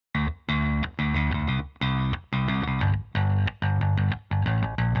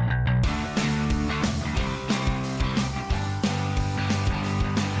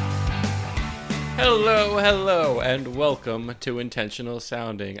Hello, and welcome to Intentional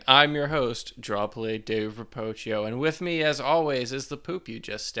Sounding. I'm your host, Drawplay Dave Rapocchio, and with me, as always, is the poop you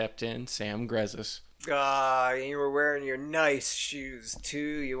just stepped in, Sam Grezis. You were wearing your nice shoes, too.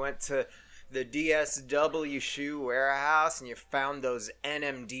 You went to the DSW shoe warehouse and you found those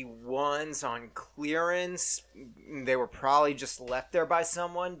NMD ones on clearance. They were probably just left there by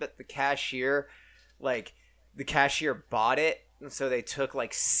someone, but the cashier bought it. And so they took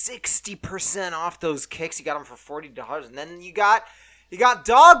like 60% off those kicks. You got them for $40, and then you got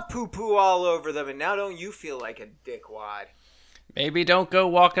dog poo-poo all over them. And now don't you feel like a dickwad? Maybe don't go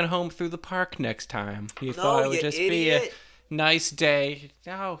walking home through the park next time. You thought it would just be a nice day.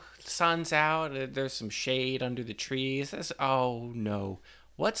 Oh, sun's out. There's some shade under the trees. Oh no.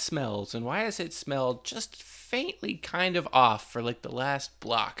 What smells, and why does it smell just faintly kind of off for like the last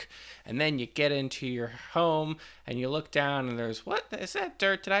block? And then you get into your home and you look down and there's, what is that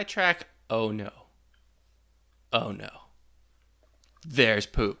dirt? Did I track? Oh no. There's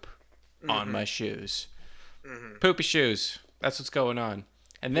poop on my shoes. Poopy shoes. That's what's going on.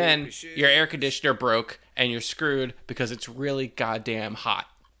 And then your air conditioner broke and you're screwed because it's really goddamn hot.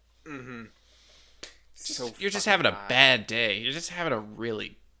 So you're just having a bad day. You're just having a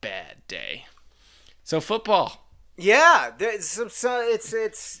really bad day. So football. Yeah, it's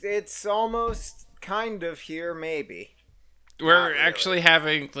almost kind of here, maybe. We're actually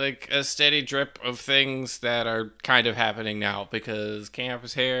having like a steady drip of things that are kind of happening now because camp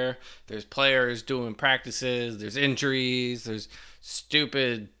is here. There's players doing practices. There's injuries. There's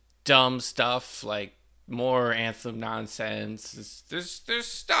stupid, dumb stuff like more anthem nonsense. There's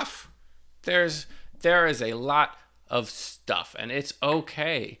stuff. There is a lot of stuff, and it's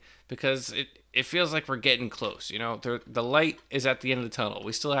okay because it feels like we're getting close. You know, the light is at the end of the tunnel.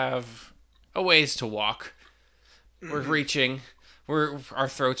 We still have a ways to walk. We're reaching. Our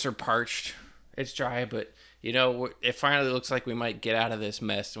throats are parched. It's dry, but you know, it finally looks like we might get out of this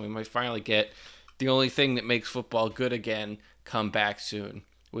mess, and we might finally get the only thing that makes football good again come back soon,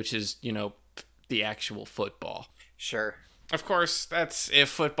 which is, you know, the actual football. Sure. Of course, that's if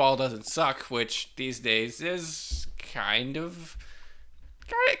football doesn't suck, which these days is kind of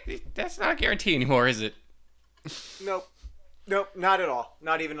that's not a guarantee anymore, is it? Nope, not at all.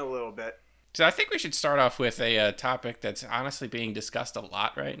 Not even a little bit. So I think we should start off with a topic that's honestly being discussed a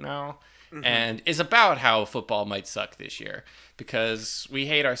lot right now, and is about how football might suck this year, because we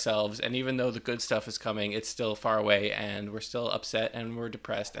hate ourselves, and even though the good stuff is coming, it's still far away, and we're still upset, and we're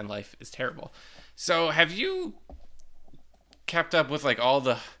depressed, and life is terrible. So have you kept up with like all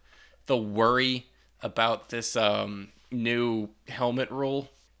the worry about this new helmet rule?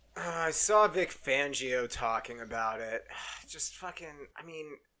 I saw Vic Fangio talking about it. Just fucking, I mean,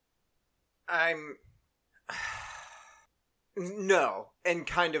 no, and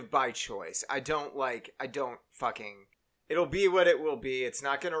kind of by choice. I don't fucking, it'll be what it will be. It's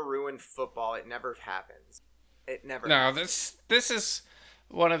not gonna ruin football. It never happens. It never happens. This is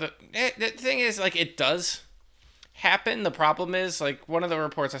one of the thing is, like, it does happen. The problem is, like, one of the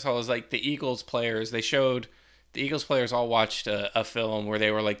reports I saw was like the Eagles players all watched a film where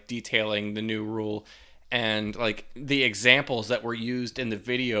they were like detailing the new rule, and like the examples that were used in the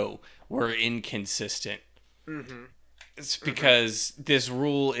video were inconsistent. It's because this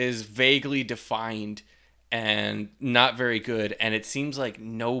rule is vaguely defined and not very good, and it seems like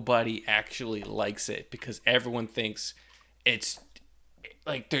nobody actually likes it because everyone thinks it's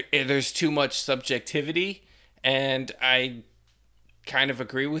like there's too much subjectivity, and I kind of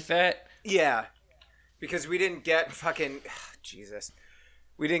agree with that. Yeah, because we didn't get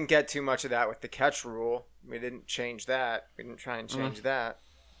we didn't get too much of that with the catch rule. We didn't change that. We didn't try and change that.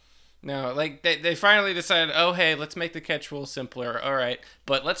 No, like they finally decided, oh hey, let's make the catch rule simpler. All right,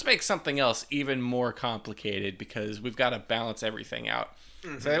 but let's make something else even more complicated because we've got to balance everything out.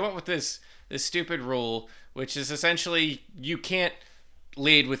 So they went with this stupid rule, which is essentially you can't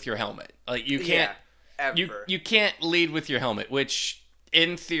lead with your helmet. Like you can't you can't lead with your helmet, which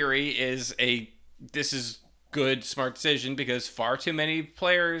in theory this is good, smart decision because far too many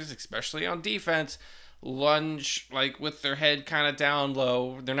players, especially on defense, lunge like with their head kind of down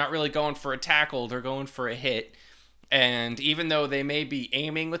low. They're not really going for a tackle, they're going for a hit. And even though they may be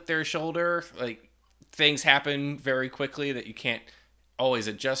aiming with their shoulder, like things happen very quickly that you can't always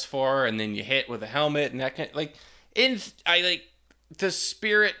adjust for, and then you hit with a helmet, and that kind the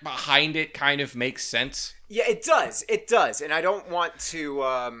spirit behind it kind of makes sense. Yeah, it does, and I don't want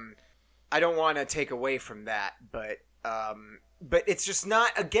to take away from that, but it's just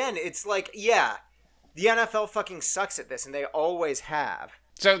not. Again, it's like, yeah, the NFL fucking sucks at this, and they always have.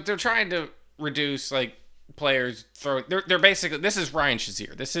 So they're trying to reduce like players throw. They're basically, this is Ryan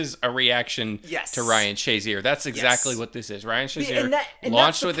Shazier. This is a reaction Yes. to Ryan Shazier. That's exactly Yes. what this is. Ryan Shazier and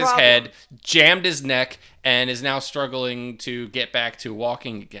launched that's with the his problem. head, jammed his neck, and is now struggling to get back to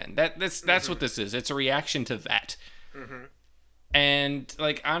walking again. That's what this is. It's a reaction to that. And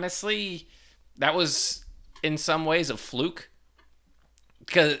like, honestly, that was in some ways a fluke,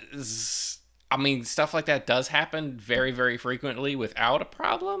 because I mean, stuff like that does happen very, very frequently without a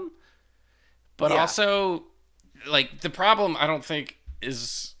problem. But Yeah. also, like, the problem, I don't think,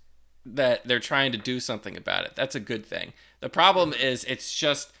 is that they're trying to do something about it. That's a good thing. The problem is it's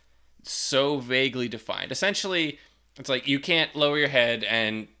just so vaguely defined. Essentially, it's like you can't lower your head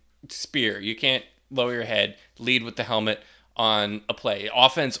and spear. You can't lower your head, lead with the helmet on a play,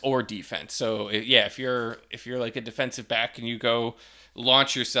 offense or defense. So yeah, if you're like a defensive back and you go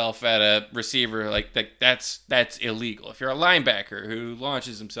launch yourself at a receiver, like that's illegal. If you're a linebacker who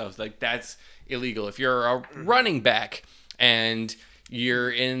launches himself, like that's illegal. If you're a running back and you're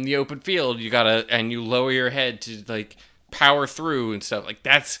in the open field, and you lower your head to like power through and stuff, like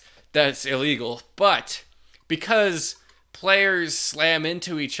that's illegal. But because players slam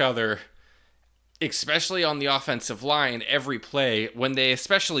into each other, especially on the offensive line, every play, when they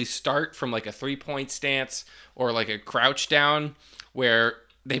especially start from like a 3-point stance or like a crouch down where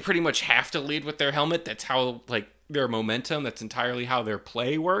they pretty much have to lead with their helmet, that's how like their momentum, that's entirely how their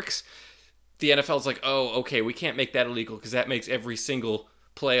play works. The NFL's like, oh, okay, we can't make that illegal because that makes every single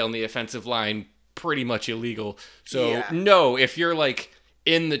play on the offensive line pretty much illegal. So no, if you're like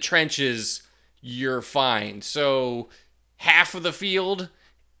in the trenches, you're fine. So half of the field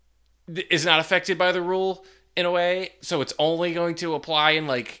is not affected by the rule in a way, so it's only going to apply in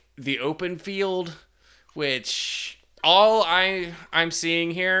like the open field, which all I'm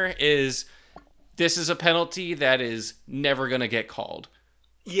seeing here is this is a penalty that is never going to get called.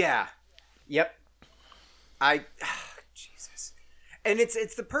 Yeah. Yep. Jesus. And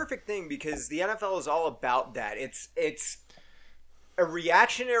it's the perfect thing because the NFL is all about that. It's a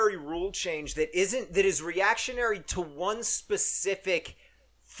reactionary rule change that is reactionary to one specific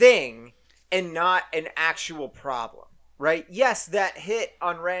thing and not an actual problem, right? Yes, that hit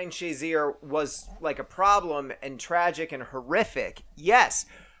on Ryan Shazier was like a problem and tragic and horrific. Yes,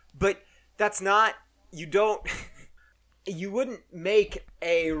 but that's not, you wouldn't make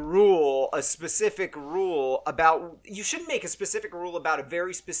a specific rule about, you shouldn't make a specific rule about a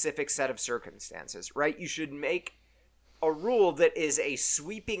very specific set of circumstances, right? You should make a rule that is a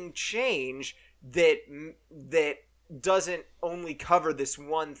sweeping change that doesn't only cover this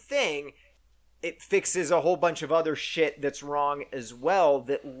one thing. It fixes a whole bunch of other shit that's wrong as well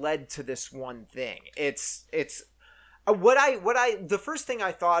that led to this one thing. It's the first thing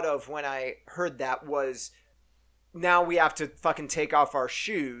I thought of when I heard that was, now we have to fucking take off our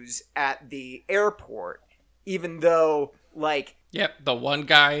shoes at the airport, even though, like... Yep, the one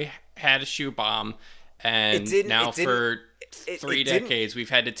guy had a shoe bomb, and for 3 decades we've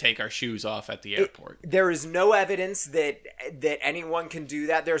had to take our shoes off at the airport. There is no evidence that anyone can do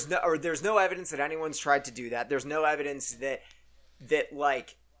that. There's no evidence that anyone's tried to do that. There's no evidence that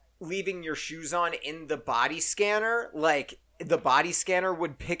like leaving your shoes on in the body scanner, like the body scanner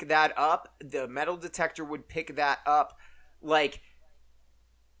would pick that up, the metal detector would pick that up. Like,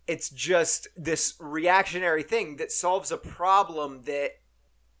 it's just this reactionary thing that solves a problem that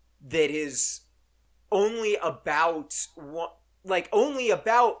is only about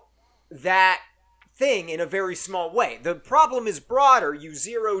that thing in a very small way. The problem is broader. You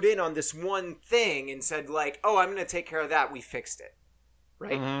zeroed in on this one thing and said, like, oh, I'm going to take care of that. We fixed it.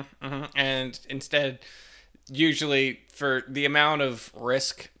 Right? Mm-hmm, mm-hmm. And instead, usually for the amount of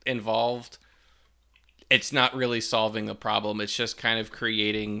risk involved, it's not really solving the problem. It's just kind of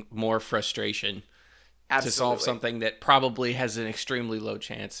creating more frustration. Absolutely. To solve something that probably has an extremely low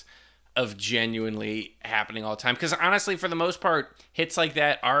chance of genuinely happening all the time. Because honestly, for the most part, hits like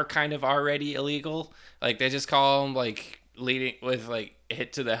that are kind of already illegal. Like, they just call them like leading with like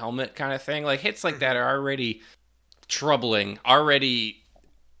hit to the helmet kind of thing. Like, hits like that are already troubling, already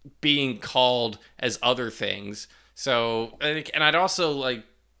being called as other things. So, and I'd also like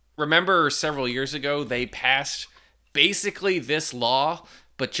remember several years ago they passed basically this law,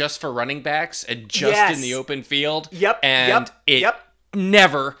 but just for running backs and just in the open field. Yep. And it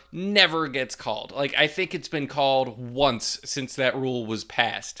never gets called. Like, I think it's been called once since that rule was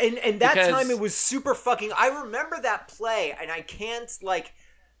passed. And that time it was super fucking... I remember that play, and I can't, like...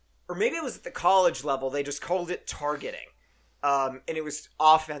 Or maybe it was at the college level, they just called it targeting. And it was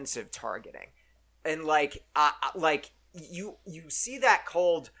offensive targeting. And, like, you see that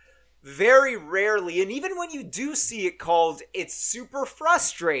called very rarely, and even when you do see it called, it's super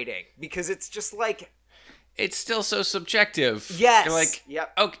frustrating, because it's just like... it's still so subjective. Yes. You're like,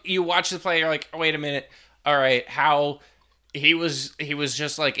 yep. okay, you watch the play, you're like, oh, wait a minute. All right, how he was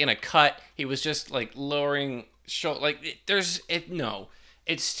just like in a cut. He was just like lowering shoulder. Like no,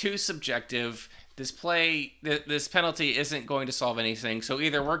 it's too subjective. This play, this penalty isn't going to solve anything. So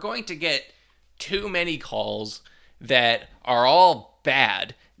either we're going to get too many calls that are all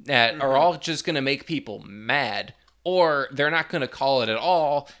bad, that are all just going to make people mad, or they're not going to call it at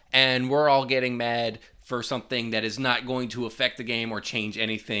all, and we're all getting mad for something that is not going to affect the game or change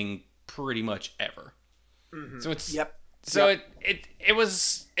anything pretty much ever. So it's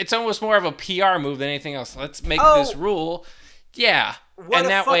it's almost more of a PR move than anything else. Let's make this rule, and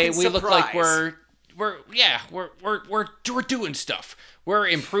that way we look like we're doing stuff. We're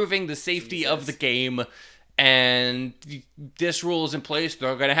improving the safety of the game, and this rule is in place.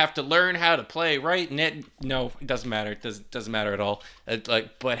 They're gonna have to learn how to play right. And it doesn't matter. It doesn't matter at all.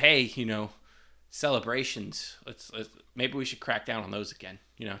 But hey, celebrations. Let's maybe we should crack down on those again.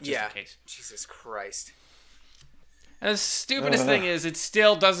 Just in case. Jesus Christ. And the stupidest thing is, it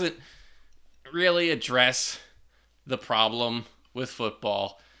still doesn't really address the problem with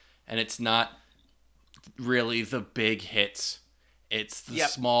football, and it's not really the big hits. It's the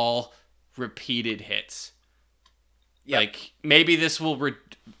small, repeated hits. Yep. Like, maybe this will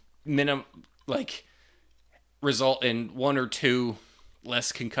result in 1 or 2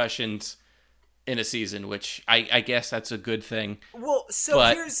 less concussions in a season, which I guess that's a good thing. Well, so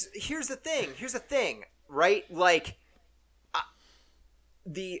here's the thing, right? Like,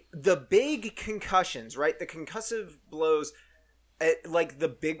 the big concussions, right? The concussive blows, like the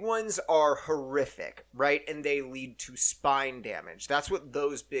big ones are horrific, right? And they lead to spine damage. That's what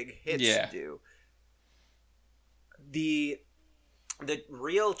those big hits do. The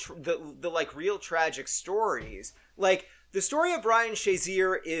real real tragic stories, like the story of Ryan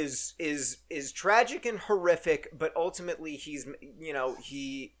Shazier is tragic and horrific, but ultimately he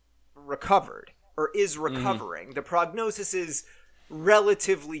recovered or is recovering. The prognosis is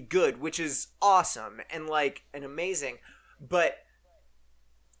relatively good, which is awesome and amazing, but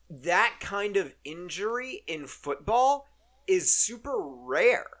that kind of injury in football is super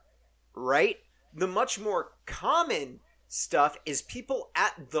rare, right? The much more common stuff is people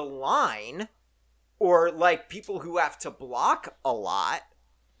at the line, or people who have to block a lot,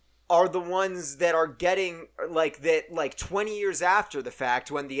 are the ones that are getting 20 years after the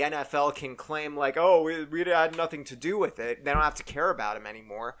fact, when the NFL can claim we had nothing to do with it, they don't have to care about him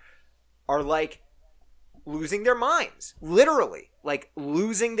anymore, are losing their minds, literally,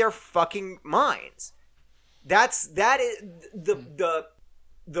 losing their fucking minds. That is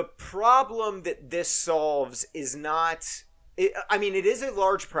the problem that this solves is not. It is a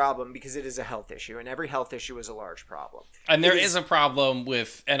large problem because it is a health issue, and every health issue is a large problem. And there is a problem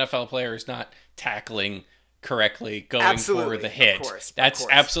with NFL players not tackling correctly, going for the hit. Of course.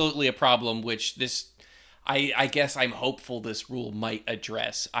 Absolutely a problem, which I guess I'm hopeful this rule might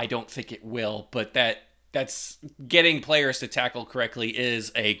address. I don't think it will, but that's getting players to tackle correctly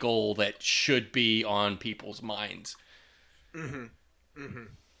is a goal that should be on people's minds. Mm-hmm. Mm-hmm.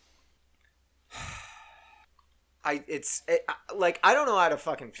 I don't know how to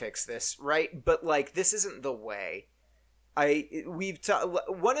fucking fix this, right? But this isn't the way.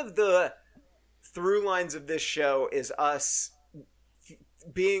 One of the through lines of this show is us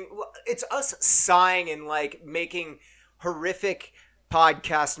us sighing and making horrific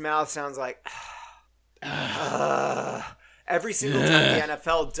podcast mouth sounds every single time the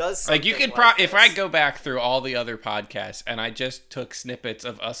NFL does something you could if I go back through all the other podcasts and I just took snippets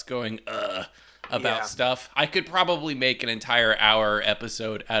of us going about stuff, I could probably make an entire hour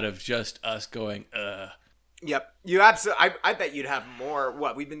episode out of just us going Yep. You absolutely. I bet you'd have more.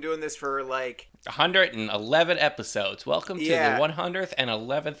 What, we've been doing this for 111 episodes. Welcome to the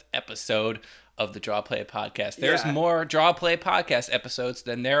 111th episode of the Draw Play Podcast. There's more Draw Play Podcast episodes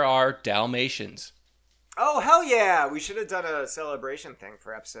than there are Dalmatians. Oh, hell yeah. We should have done a celebration thing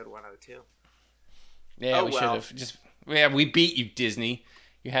for episode 102. Yeah, we should have. We beat you, Disney.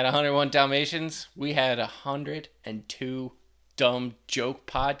 You had 101 Dalmatians. We had 102 dumb joke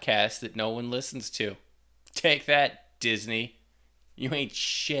podcasts that no one listens to. Take that, Disney. You ain't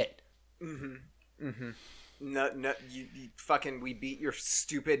shit. Mm-hmm. Mm-hmm. No, you fucking, we beat your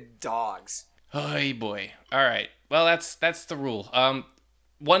stupid dogs. Oh, boy. All right. Well, that's the rule.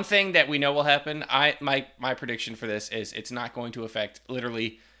 One thing that we know will happen, my prediction for this is it's not going to affect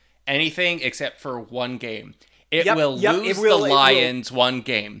literally anything except for one game. It will lose the Lions one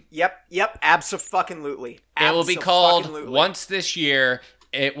game. Yep, abso-fucking-lutely. It will be called, once this year,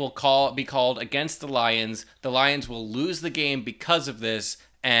 it will be called against the Lions. The Lions will lose the game because of this,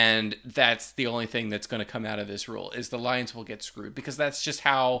 And that's the only thing that's going to come out of this rule is the Lions will get screwed because that's just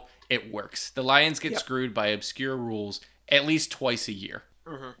how it works. The Lions get screwed by obscure rules at least twice a year.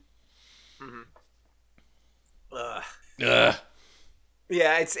 Ugh. Ugh.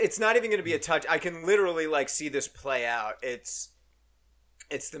 Yeah, it's not even going to be a touch. I can literally like see this play out. It's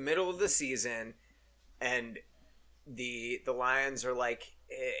the middle of the season, and the Lions are like,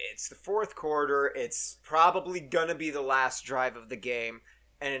 it's the fourth quarter. It's probably gonna be the last drive of the game,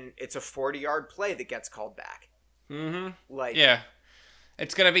 and it's a 40-yard play that gets called back. Like, yeah,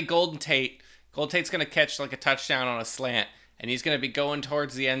 it's gonna be Golden Tate. Golden Tate's gonna catch like a touchdown on a slant, and he's gonna be going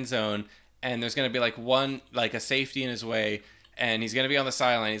towards the end zone, and there's gonna be like a safety in his way. And he's going to be on the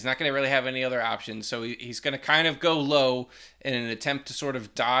sideline. He's not going to really have any other options. So he's going to kind of go low in an attempt to sort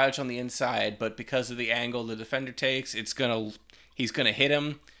of dodge on the inside. But because of the angle the defender takes, he's going to hit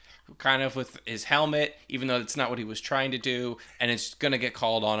him kind of with his helmet, even though that's not what he was trying to do. And it's going to get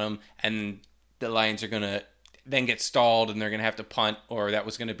called on him. And the Lions are going to then get stalled, and they're going to have to punt. Or that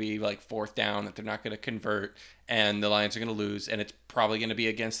was going to be like fourth down that they're not going to convert. And the Lions are going to lose. And it's probably going to be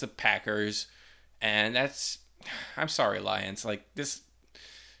against the Packers. And that's... I'm sorry, Lions. Like this,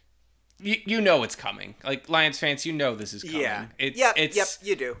 you know it's coming. Like Lions fans, you know this is coming. Yeah. It's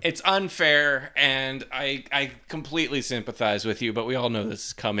you do. It's unfair, and I completely sympathize with you. But we all know this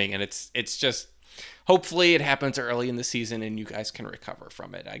is coming, and it's just hopefully it happens early in the season, and you guys can recover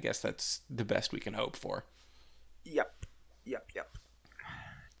from it. I guess that's the best we can hope for. Yep.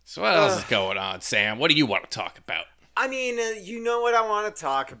 So what else is going on, Sam? What do you want to talk about? I mean, you know what I want to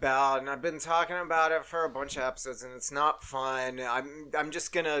talk about, and I've been talking about it for a bunch of episodes, and it's not fun. I'm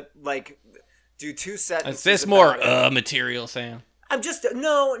just gonna like do two sentences. Is this more material, Sam? I'm just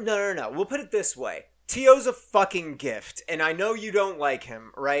no. We'll put it this way: T.O.'s a fucking gift, and I know you don't like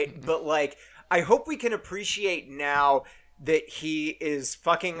him, right? But like, I hope we can appreciate now that he is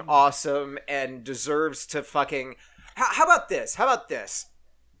fucking awesome and deserves to fucking. How about this?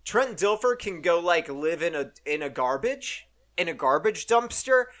 Trent Dilfer can go like live in a garbage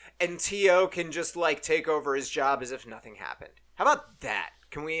dumpster, and T.O. can just like take over his job as if nothing happened. How about that?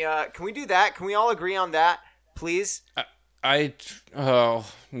 Can we do that? Can we all agree on that, please? Oh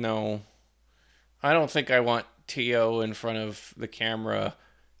no, I don't think I want T.O. in front of the camera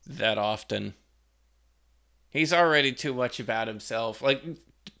that often. He's already too much about himself. Like,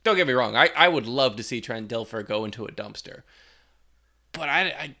 don't get me wrong, I would love to see Trent Dilfer go into a dumpster. But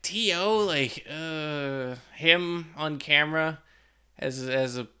T.O., like, him on camera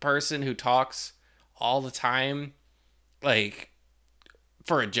as a person who talks all the time, like,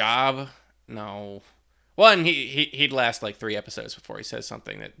 for a job, no. One, he'd last like 3 episodes before he says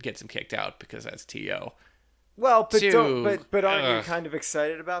something that gets him kicked out because that's T.O. Well, but aren't you kind of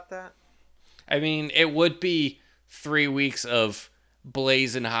excited about that? I mean, it would be 3 weeks of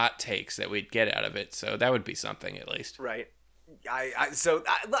blazing hot takes that we'd get out of it, so that would be something at least. Right.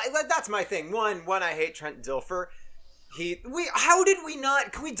 That's my thing. One, I hate Trent Dilfer. How did we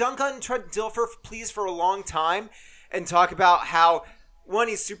not? Can we dunk on Trent Dilfer, please, for a long time, and talk about how, one,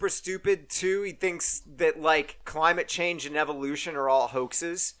 he's super stupid. 2, he thinks that like climate change and evolution are all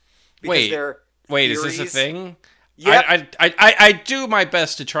hoaxes. Wait, theories. Is this a thing? Yeah. I do my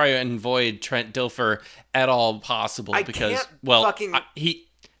best to try and avoid Trent Dilfer at all possible because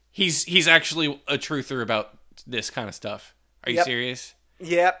he's actually a truther about this kind of stuff. Are you serious?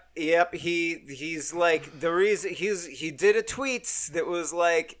 Yep. He's like the reason he did a tweet that was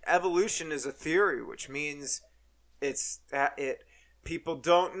like evolution is a theory, which means people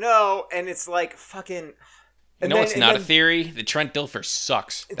don't know, and it's like fucking. It's not a theory. The Trent Dilfer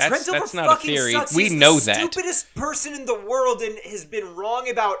sucks. That's not a theory. Sucks. We He's know the that. Stupidest person in the world, and has been wrong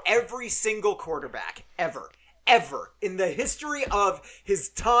about every single quarterback ever in the history of his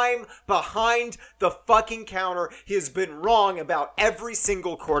time behind the fucking counter. He has been wrong about every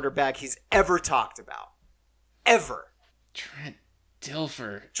single quarterback he's ever talked about. Ever. Trent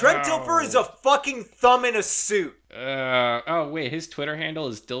Dilfer. Dilfer is a fucking thumb in a suit. Wait, his Twitter handle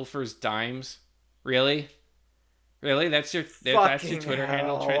is Dilfer's Dimes? Really? That's your Twitter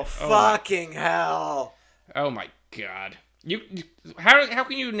handle, Trent? Fucking hell. Oh my god. How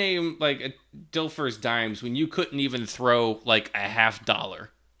can you name like a Dilfer's Dimes when you couldn't even throw like a $50?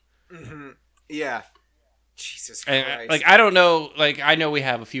 Mm-hmm. Yeah. Jesus Christ. And like I don't know, like I know we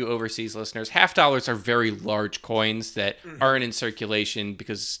have a few overseas listeners. $50 are very large coins that aren't in circulation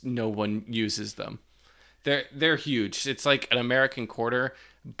because no one uses them. They're huge. It's like an American quarter,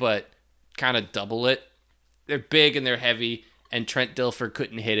 but kind of double it. They're big and they're heavy, and Trent Dilfer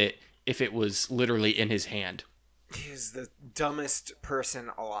couldn't hit it if it was literally in his hand. He's the dumbest person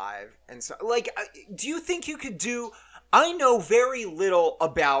alive. And so, like, do you think you could do I know very little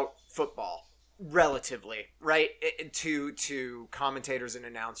about football, relatively, right? To commentators and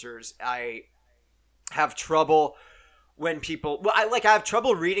announcers, I have trouble when people. Well, I have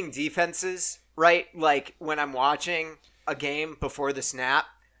trouble reading defenses, right? Like when I'm watching a game before the snap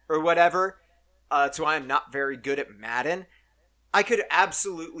or whatever. So I'm not very good at Madden. I could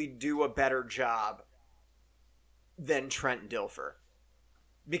absolutely do a better job than Trent Dilfer,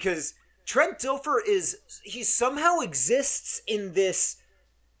 because Trent Dilfer he somehow exists in this.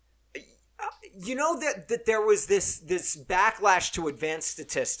 You know that there was this backlash to advanced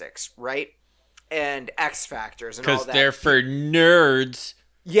statistics, right? And X factors and all that. Because they're for nerds.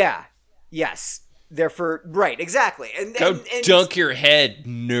 Yeah. Yes. They're for right. Exactly. And dunk your head,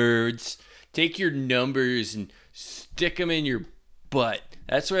 nerds. Take your numbers and stick them in your butt.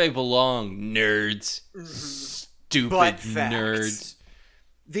 That's where they belong, nerds. Stupid nerds.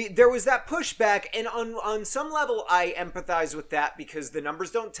 There was that pushback, and on some level, I empathize with that because the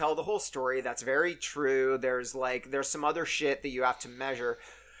numbers don't tell the whole story. That's very true. There's some other shit that you have to measure.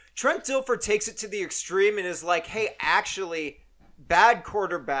 Trent Dilfer takes it to the extreme and is like, hey, actually, bad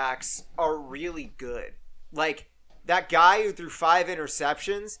quarterbacks are really good. Like, that guy who threw 5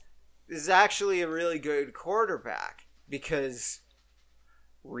 interceptions is actually a really good quarterback. Because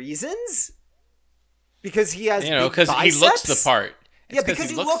reasons? Because he has because he looks the part. Yeah, because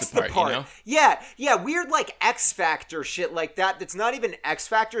he looks the part. You know? Yeah, weird like X Factor shit like that. That's not even X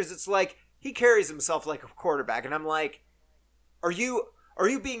Factors. It's like he carries himself like a quarterback, and I'm like, are you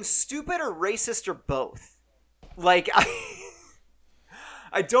being stupid or racist or both? Like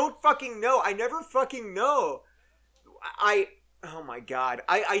I don't fucking know. I never fucking know. Oh my god.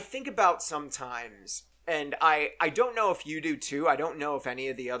 I think about sometimes, and I don't know if you do too. I don't know if any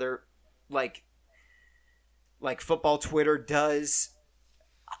of the other like football Twitter does.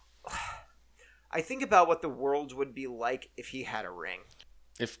 I think about what the world would be like if he had a ring.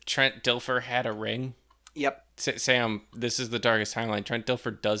 If Trent Dilfer had a ring? Yep. Sam, this is the darkest timeline. Trent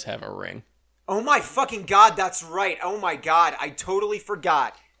Dilfer does have a ring. Oh my fucking god, that's right. Oh my god, I totally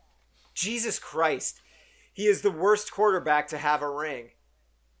forgot. Jesus Christ. He is the worst quarterback to have a ring.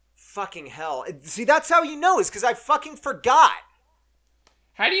 Fucking hell. See, that's how you know, is because I fucking forgot.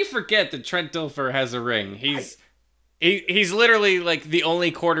 How do you forget that Trent Dilfer has a ring? He's literally like the only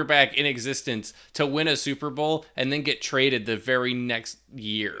quarterback in existence to win a Super Bowl and then get traded the very next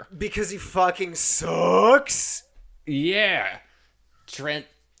year. Because he fucking sucks? Yeah. Trent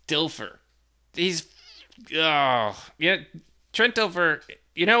Dilfer. Trent Dilfer,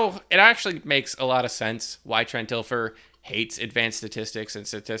 it actually makes a lot of sense why Trent Dilfer hates advanced statistics and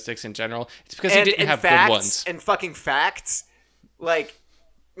statistics in general. It's because he didn't have facts, good ones. And fucking facts. Like,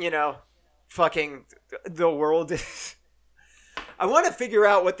 fucking the world is... I want to figure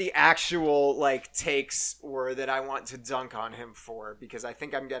out what the actual takes were that I want to dunk on him for, because I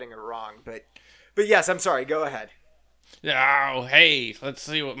think I'm getting it wrong. But yes, I'm sorry. Go ahead. Oh, hey, let's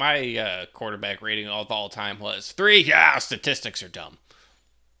see what my quarterback rating of all time was. 3. Yeah, statistics are dumb.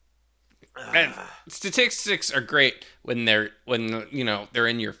 And statistics are great when they're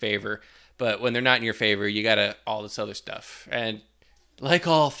in your favor, but when they're not in your favor, you gotta all this other stuff. And like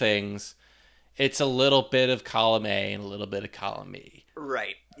all things, it's a little bit of column A and a little bit of column E.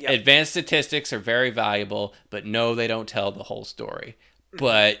 Right. Yep. Advanced statistics are very valuable, but no, they don't tell the whole story.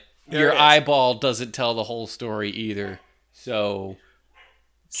 But your eyeball doesn't tell the whole story either. So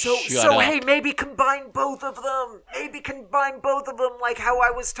shut up. Hey, maybe combine both of them. Like how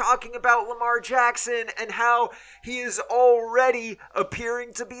I was talking about Lamar Jackson and how he is already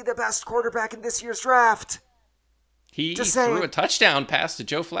appearing to be the best quarterback in this year's draft. He threw a touchdown pass to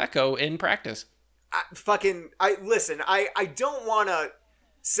Joe Flacco in practice. I don't want to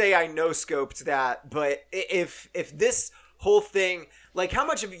say I no-scoped that, but if this whole thing, how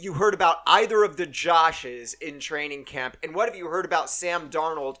much have you heard about either of the Joshes in training camp, and what have you heard about Sam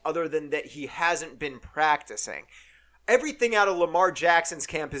Darnold other than that he hasn't been practicing? Everything out of Lamar Jackson's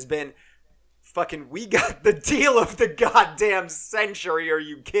camp has been fucking, we got the deal of the goddamn century, are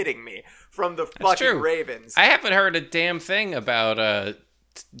you kidding me? From the fucking Ravens. I haven't heard a damn thing about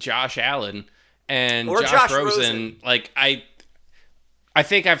Josh Allen and or Josh Rosen. I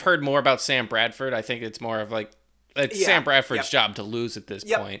think I've heard more about Sam Bradford. I think it's more of Sam Bradford's job to lose at this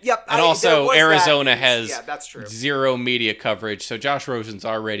point. Yep. And also Arizona has that's true. zero media coverage, so Josh Rosen's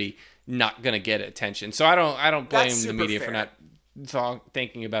already not going to get attention. So I don't blame the media for not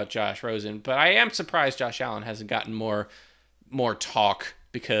thinking about Josh Rosen, but I am surprised Josh Allen hasn't gotten more talk,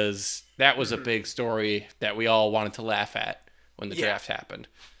 because that was a big story that we all wanted to laugh at when the draft happened.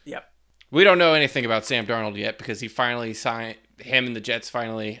 Yep. We don't know anything about Sam Darnold yet because he finally him and the Jets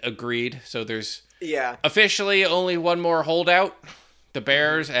finally agreed. So there's Yeah. officially only one more holdout. The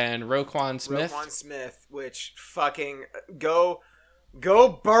Bears and Roquan Smith. Roquan Smith, which fucking go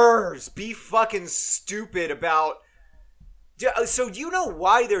Burrs. Be fucking stupid about. So do you know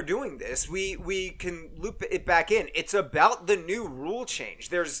why they're doing this? We can loop it back in. It's about the new rule change.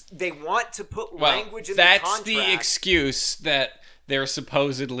 They want to put language in the contract. That's the excuse that they're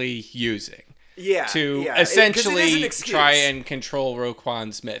supposedly using. Yeah, to essentially try and control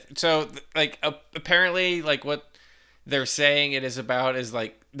Roquan Smith. So, like, apparently, like, what they're saying it is about is,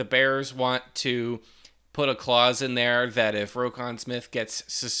 like, the Bears want to put a clause in there that if Roquan Smith gets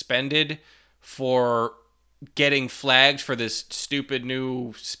suspended for getting flagged for this stupid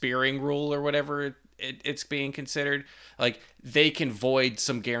new spearing rule or whatever it's being considered, like, they can void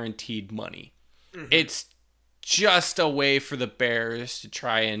some guaranteed money. Mm-hmm. It's just a way for the Bears to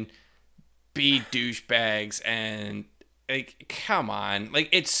try and be douchebags and, like, come on. Like,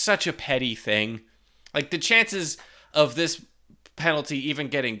 it's such a petty thing. Like, the chances of this penalty even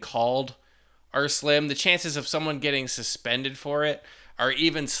getting called are slim. The chances of someone getting suspended for it are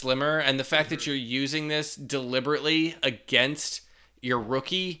even slimmer. And the fact that you're using this deliberately against your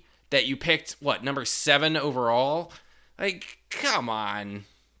rookie that you picked, number 7 overall? Like, come on.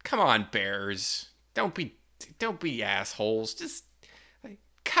 Come on, Bears. Don't be assholes. Just, like,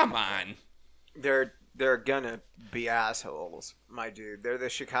 come on. They're gonna be assholes, my dude. They're the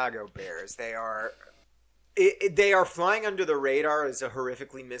Chicago Bears. They are flying under the radar as a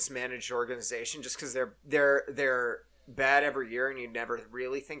horrifically mismanaged organization just because they're bad every year and you never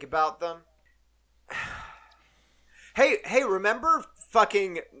really think about them. Hey, remember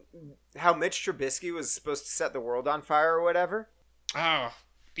fucking how Mitch Trubisky was supposed to set the world on fire or whatever? Oh,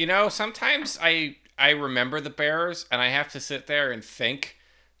 sometimes I remember the Bears and I have to sit there and think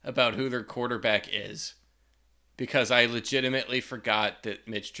about who their quarterback is because I legitimately forgot that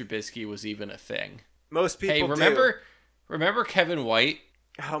Mitch Trubisky was even a thing. Most people remember Kevin White?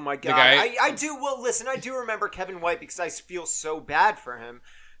 Oh my God. I do. Well, listen, I do remember Kevin White because I feel so bad for him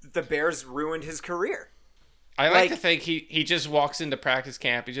that the Bears ruined his career. I like to think he just walks into practice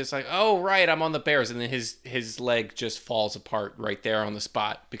camp. He's just like, oh, right, I'm on the Bears. And then his leg just falls apart right there on the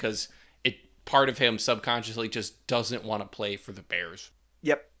spot because part of him subconsciously just doesn't want to play for the Bears.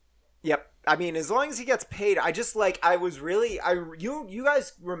 Yep. I mean, as long as he gets paid, you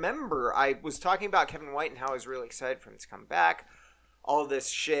guys remember I was talking about Kevin White and how I was really excited for him to come back, all this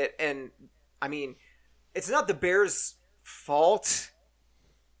shit. And I mean, it's not the Bears' fault.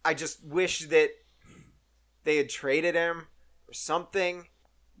 I just wish that they had traded him or something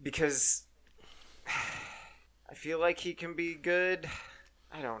because I feel like he can be good.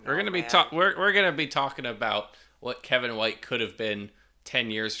 I don't know. We're gonna be talking about what Kevin White could have been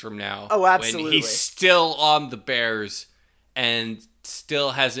 10 years from now. Oh, absolutely. When he's still on the Bears and still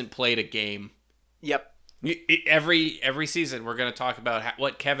hasn't played a game. Yep. Every season we're going to talk about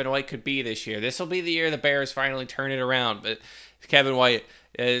what Kevin White could be this year. This will be the year the Bears finally turn it around. But Kevin White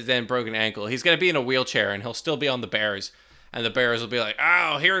is then broken ankle. He's going to be in a wheelchair and he'll still be on the Bears. And the Bears will be like,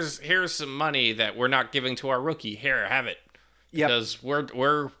 oh, here's some money that we're not giving to our rookie. Here, have it. Yep. Because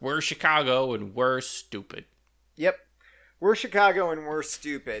we're Chicago and we're stupid. Yep. We're Chicago and we're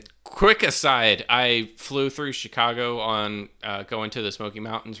stupid. Quick aside, I flew through Chicago on going to the Smoky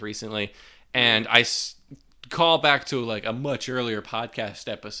Mountains recently, and I call back to like a much earlier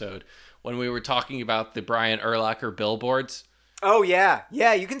podcast episode when we were talking about the Brian Urlacher billboards. Oh, yeah.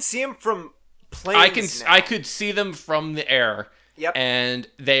 Yeah, you can see them from planes now. I could see them from the air, yep. And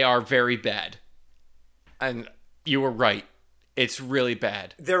they are very bad. And you were right. It's really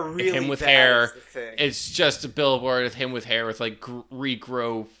bad. They're really him with bad hair. Is the thing. It's just a billboard of him with hair with like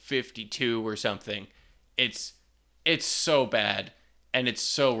regrow 52 or something. It's so bad and it's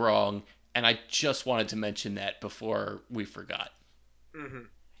so wrong. And I just wanted to mention that before we forgot.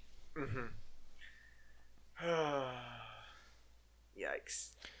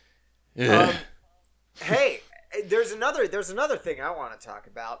 Yikes. Hey, there's another thing I want to talk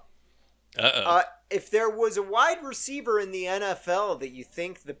about. If there was a wide receiver in the NFL that you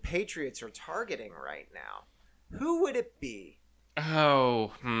think the Patriots are targeting right now, who would it be?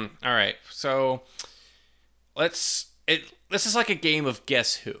 Oh, all right. So this is like a game of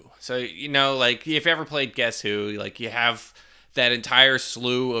Guess Who. So, like if you ever played Guess Who, like you have that entire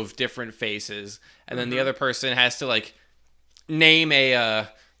slew of different faces, and then the other person has to like name a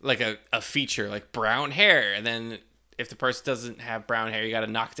feature like brown hair, and then if the person doesn't have brown hair, you got to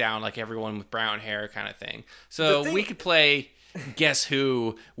knock down like everyone with brown hair kind of thing. So we could play Guess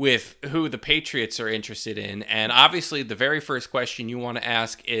Who with who the Patriots are interested in. And obviously the very first question you want to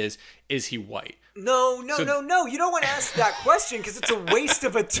ask is he white? No. You don't want to ask that question because it's a waste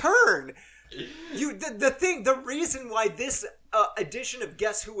of a turn. The reason why this edition of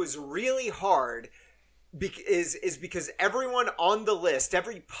Guess Who was really hard is because everyone on the list,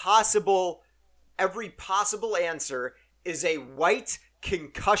 every possible answer is a white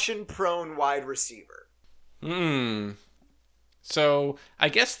concussion-prone wide receiver. So I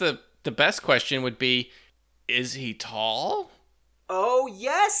guess the best question would be, is he tall? Oh,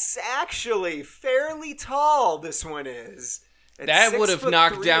 yes, actually. Fairly tall, this one is. That would have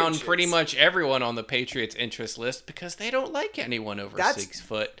knocked down pretty much everyone on the Patriots interest list because they don't like anyone over 6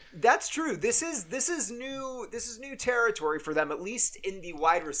 foot. That's true. This is new territory for them, at least in the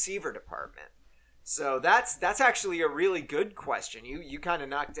wide receiver department. So that's actually a really good question. You kind of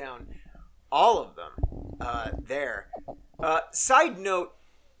knocked down all of them there. Side note,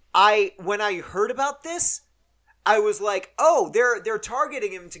 when I heard about this, I was like, oh, they're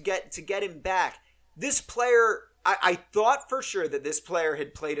targeting him to get him back. This player, I thought for sure that this player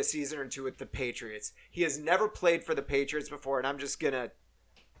had played a season or two with the Patriots. He has never played for the Patriots before, and I'm just gonna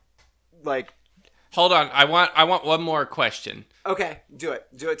hold on. I want one more question. Okay, do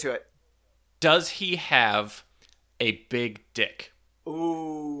it to it. Does he have a big dick?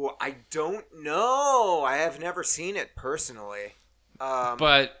 Ooh, I don't know. I have never seen it personally.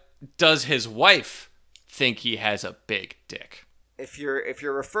 But does his wife think he has a big dick? If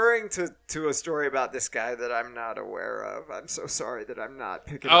you're referring to a story about this guy that I'm not aware of, I'm so sorry that I'm not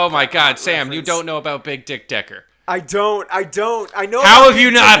picking up. Oh my God, Sam, reference. you don't know about Big Dick Decker. I don't. I know. How have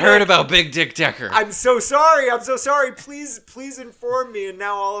you not heard about Big Dick Decker? I'm so sorry. Please inform me, and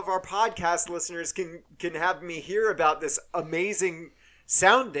now all of our podcast listeners can have me hear about this amazing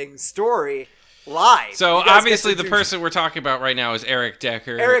sounding story live. So obviously the person we're talking about right now is Eric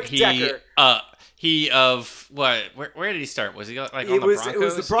Decker. Decker. He of what? Where did he start? Was he like on the Broncos? It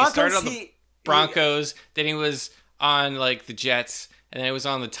was the Broncos. He started on the Broncos. Then he was on like the Jets, and then he was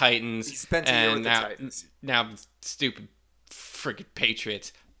on the Titans. He spent a year with the Titans. Now stupid freaking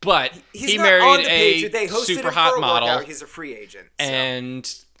Patriots. But he married a super hot model. Workout. He's a free agent, so. And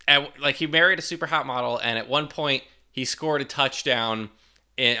he married a super hot model, and at one point he scored a touchdown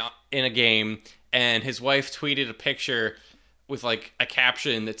in a game, and his wife tweeted a picture with like a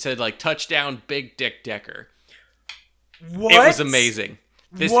caption that said like touchdown Big Dick Decker. What? It was amazing.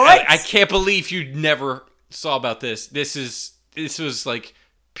 What? I can't believe you never saw about this. This was like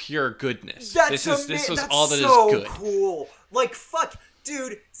pure goodness. This was all that so is good. Cool. Like fuck,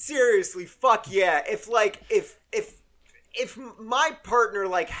 dude. Seriously, fuck yeah. If my partner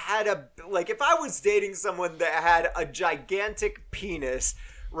had if I was dating someone that had a gigantic penis,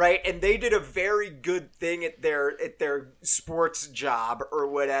 right, and they did a very good thing at their sports job or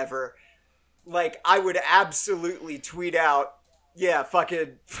whatever, I would absolutely tweet out, yeah,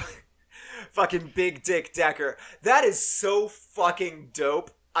 fucking Big Dick Decker. That is so fucking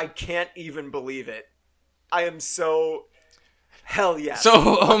dope. I can't even believe it. I am so hell yeah.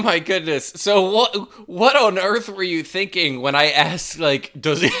 So, oh my goodness. So what on earth were you thinking when I asked,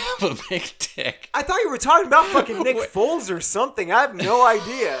 does he have a big dick? I thought you were talking about fucking Nick Foles or something. I have no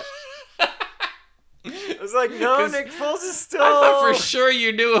idea. I was like, no, Nick Foles is still... I thought for sure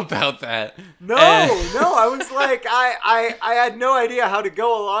you knew about that. No, I was like, I had no idea how to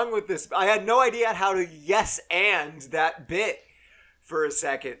go along with this. I had no idea how to yes and that bit for a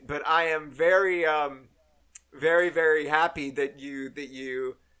second. But I am very, very, very happy that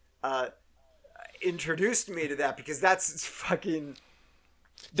you introduced me to that, because that's fucking...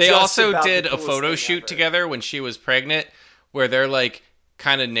 They also did a photo shoot together when she was pregnant, where they're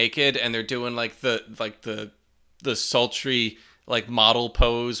kind of naked and they're doing the sultry model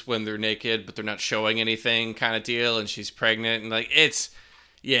pose when they're naked but they're not showing anything kind of deal, and she's pregnant, and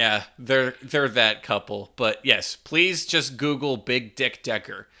they're that couple. But yes, please just Google Big Dick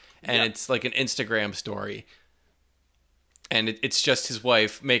Decker, and it's like an Instagram story, and it's just his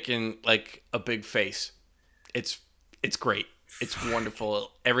wife making a big face. It's great. It's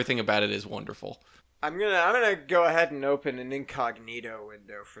wonderful. Everything about it is wonderful. I'm gonna go ahead and open an incognito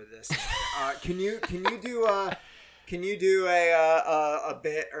window for this. Can you do a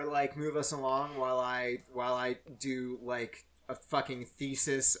bit, or move us along while I do a fucking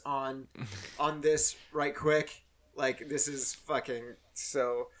thesis on this right quick? This is fucking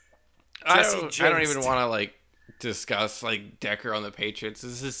so. I don't even want to discuss Decker on the Patriots.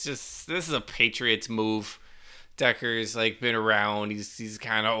 This is a Patriots move. Decker's been around. He's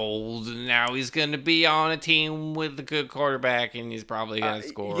kind of old, and now he's gonna be on a team with a good quarterback, and he's probably gonna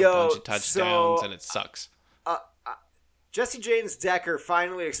score a bunch of touchdowns, and it sucks. Jesse James Decker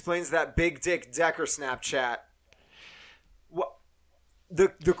finally explains that Big Dick Decker Snapchat.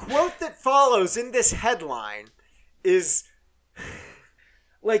 the quote that follows in this headline is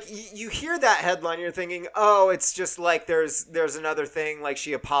like you hear that headline, you're thinking, oh, it's just like there's another thing, like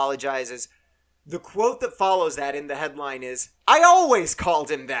she apologizes. The quote that follows that in the headline is, I always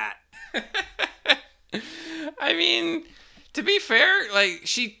called him that. I mean, to be fair, like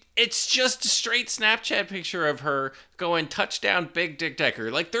it's just a straight Snapchat picture of her going touchdown Big Dick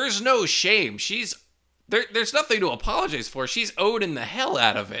Decker. Like there's no shame. There's nothing to apologize for. She's owning the hell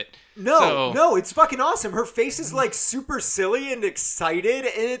out of it. No, it's fucking awesome. Her face is like super silly and excited,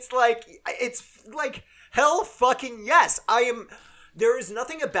 and it's like hell fucking yes. There is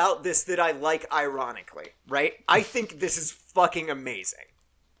nothing about this that I like ironically, right? I think this is fucking amazing.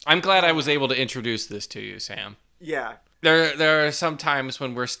 I'm glad I was able to introduce this to you, Sam. Yeah. There are some times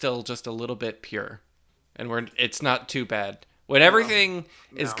when we're still just a little bit pure, and it's not too bad. When everything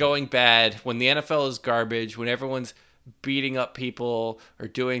is going bad, when the NFL is garbage, when everyone's beating up people or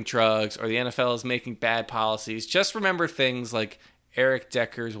doing drugs, or the NFL is making bad policies, just remember things like Eric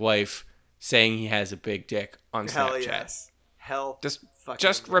Decker's wife saying he has a big dick on Snapchat. Hell yes. Hell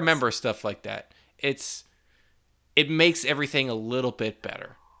just remember stuff like that. It makes everything a little bit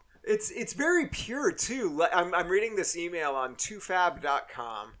better. It's very pure too. I'm reading this email on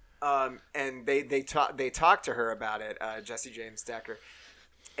tofab.com, and they talked to her about it, Jesse James Decker,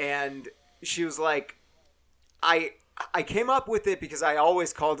 and she was like, I came up with it because I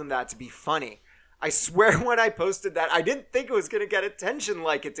always called him that to be funny. I swear when I posted that, I didn't think it was going to get attention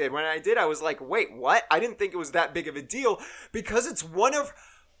like it did. When I did, I was like, wait, what? I didn't think it was that big of a deal, because it's one of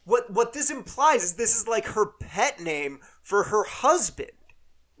what this implies is this is like her pet name for her husband.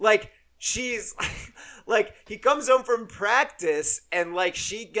 Like, she's like, he comes home from practice, and like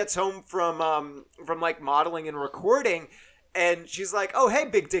she gets home from like modeling and recording, and she's like, "Oh, hey,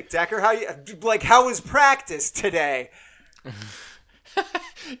 Big Dick Decker, how was practice today?"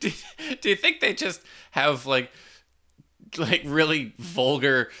 Do you think they just have like really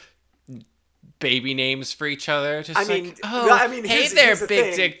vulgar baby names for each other? Just hey there,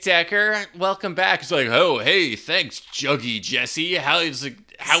 Big Dick Decker, welcome back. It's like, oh, hey, thanks, Juggy Jesse. How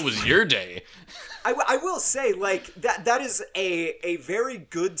was your day? I will say, like, that is a very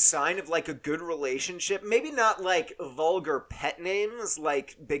good sign of like a good relationship. Maybe not like vulgar pet names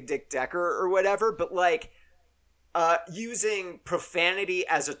like Big Dick Decker or whatever, but like using profanity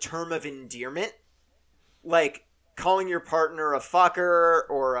as a term of endearment, like calling your partner a fucker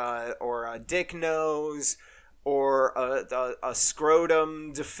or a dick nose or a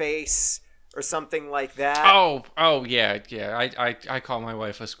scrotum deface or something like that. Oh yeah. I call my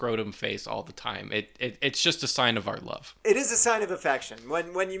wife a scrotum face all the time. It's just a sign of our love. It is a sign of affection.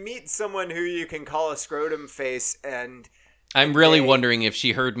 When you meet someone who you can call a scrotum face, and I'm really wondering if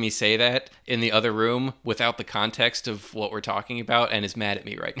she heard me say that in the other room without the context of what we're talking about and is mad at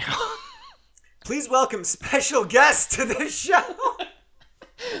me right now. Please welcome special guest to the show.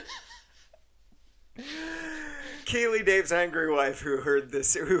 Keely, Dave's angry wife, who heard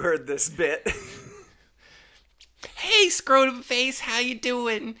this bit. Hey, scrotum face, how you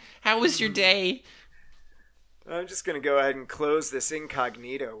doing? How was your day? I'm just gonna go ahead and close this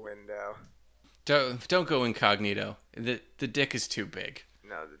incognito window. Don't go incognito. The dick is too big.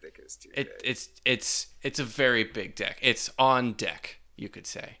 No, the dick is too big. It's a very big deck. It's on deck, you could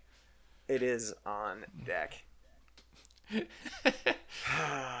say. It is on deck. Thank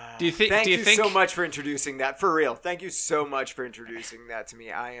you so much for introducing that. For real. Thank you so much for introducing that to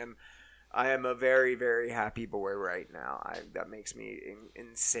me. I am a very, very happy boy right now. That makes me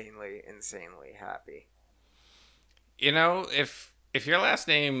insanely happy. You know, if your last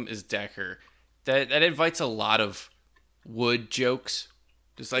name is Decker, that invites a lot of wood jokes.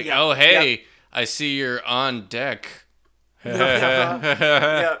 Just like, oh hey, I see you're on deck.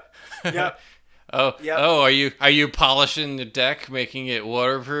 Yep. Oh, are you polishing the deck, making it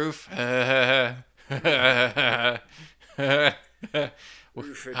waterproof? I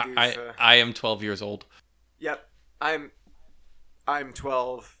am 12 years old. Yep. I'm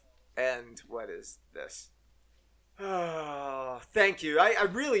 12, and what is this? Oh, thank you. I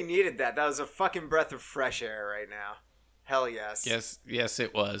really needed that. That was a fucking breath of fresh air right now. Hell yes. Yes,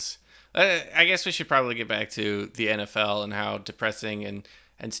 it was. I guess we should probably get back to the NFL and how depressing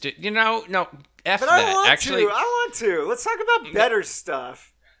no, F but that. I want to. Let's talk about better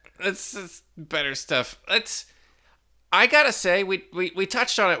stuff. It's better stuff. I gotta say, we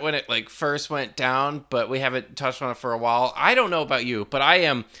touched on it when it like first went down, but we haven't touched on it for a while. I don't know about you, but I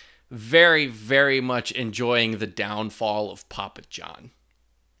am very, very much enjoying the downfall of Papa John.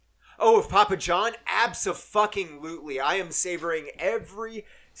 Oh, of Papa John? Abso-fucking-lutely. I am savoring every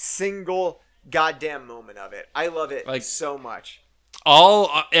single goddamn moment of it. I love it so much.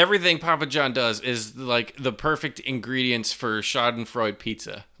 Everything Papa John does is like the perfect ingredients for Schadenfreude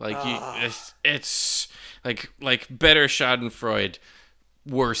pizza. Like it's like better Schadenfreude,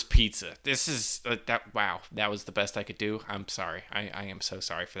 worse pizza. This is that. Wow, that was the best I could do. I'm sorry. I am so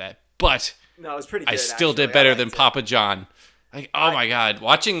sorry for that. But No, it was pretty good. I still actually. did better I than liked it. Papa John. Like, oh my God,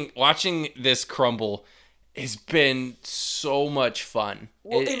 watching this crumble has been so much fun.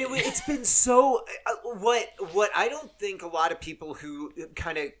 Well, and it's been so what I don't think a lot of people who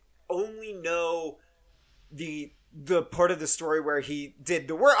kind of only know the part of the story where he did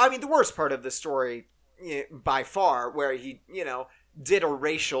the worst. I mean, the worst part of the story by far, where he did a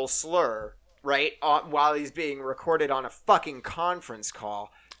racial slur right while he's being recorded on a fucking conference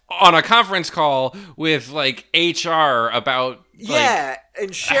call. On a conference call with like HR about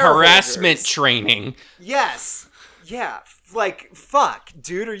and shareholders. harassment training. Yes. Yeah. Like, fuck,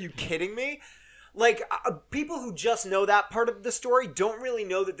 dude, are you kidding me? Like, people who just know that part of the story don't really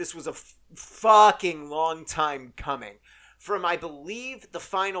know that this was a fucking long time coming. From, I believe, the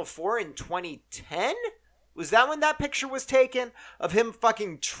Final Four in 2010? Was that when that picture was taken? Of him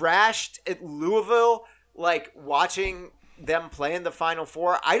fucking trashed at Louisville, like, watching them play in the Final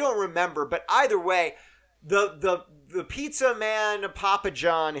Four? I don't remember, but either way, the pizza man, Papa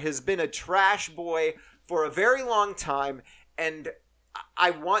John, has been a trash boy for a very long time, and I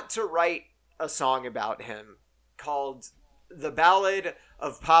want to write a song about him called "The Ballad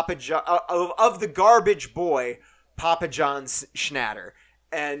of Papa John of the Garbage Boy, Papa John Schnatter,"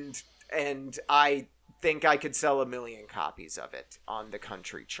 and I think I could sell 1 million copies of it on the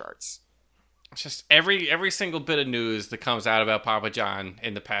country charts. Just every single bit of news that comes out about Papa John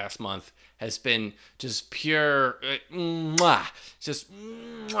in the past month has been just pure,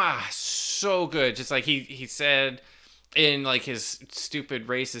 so good. Just like he said in like his stupid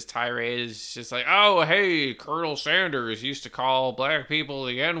racist tirade, is just like, oh hey, Colonel Sanders used to call black people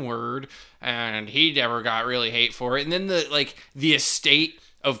the N-word, and he never got really hate for it. And then the estate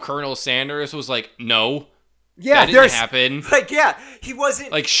of Colonel Sanders was like, no. Yeah, that didn't happen. Like, yeah, he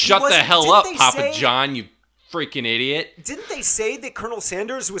wasn't. Like, shut the hell up, Papa John, you freaking idiot. Didn't they say that Colonel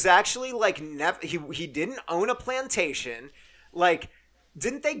Sanders was actually, like, he didn't own a plantation? Like,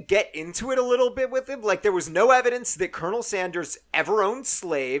 didn't they get into it a little bit with him? Like, there was no evidence that Colonel Sanders ever owned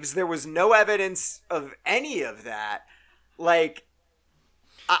slaves. There was no evidence of any of that. Like,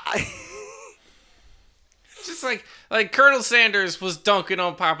 Just like Colonel Sanders was dunking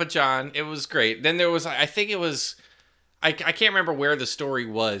on Papa John. It was great. Then there was, I think it was, I can't remember where the story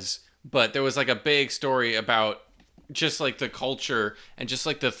was, but there was like a big story about just like the culture and just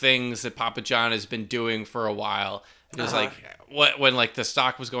like the things that Papa John has been doing for a while. It was like when like the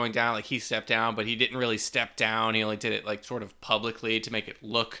stock was going down, like he stepped down, but he didn't really step down. He only did it like sort of publicly to make it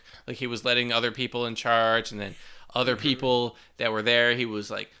look like he was letting other people in charge, and then other people that were there, he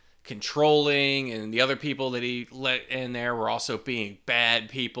was like controlling, and the other people that he let in there were also being bad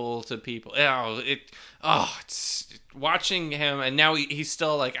people to people. It's watching him, and now he's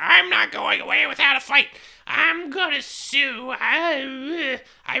still like, I'm not going away without a fight. I'm gonna sue. I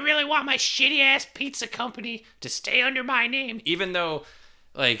really want my shitty ass pizza company to stay under my name, even though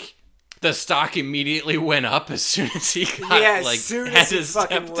like the stock immediately went up as soon as he got as soon as he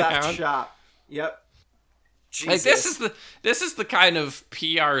fucking left shop. Yep. Jesus. Like this is the kind of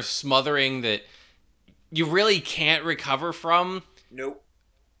PR smothering that you really can't recover from. Nope.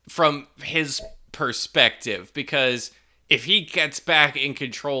 From his perspective, because if he gets back in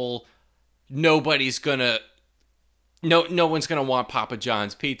control, no one's gonna want Papa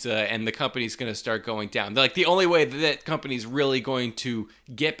John's pizza, and the company's gonna start going down. Like, the only way that company's really going to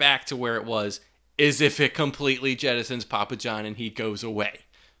get back to where it was is if it completely jettisons Papa John and he goes away.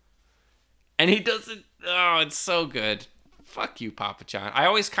 And he doesn't. Oh, it's so good. Fuck you, Papa John. I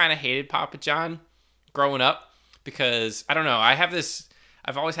always kind of hated Papa John growing up because, I don't know,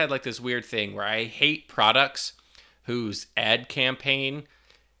 I've always had like this weird thing where I hate products whose ad campaign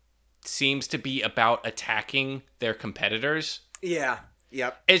seems to be about attacking their competitors. Yeah.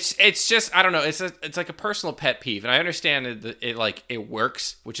 Yep. It's just, I don't know, it's like a personal pet peeve, and I understand it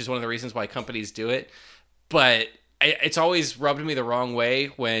works, which is one of the reasons why companies do it, but it's always rubbed me the wrong way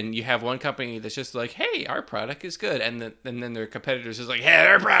when you have one company that's just like, hey, our product is good, and then their competitors is like, hey,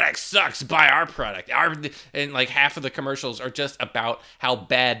 their product sucks, buy our product. And like half of the commercials are just about how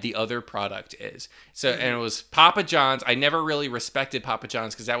bad the other product is. So, and it was Papa John's. I never really respected Papa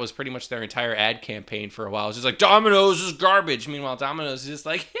John's because that was pretty much their entire ad campaign for a while. It was just like, Domino's is garbage. Meanwhile, Domino's is just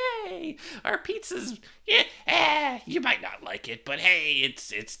like, hey, our pizza's, you might not like it, but hey,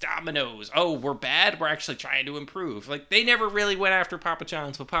 it's Domino's. Oh, we're bad? We're actually trying to improve. Like, they never really went after Papa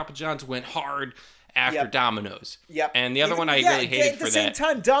John's, but Papa John's went hard after Yep. Domino's. Yep. And the other one I really hated for that. At the same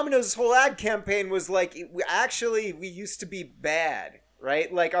time, Domino's whole ad campaign was like, we used to be bad,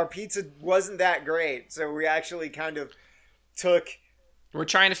 right? Like, our pizza wasn't that great, so we actually kind of We're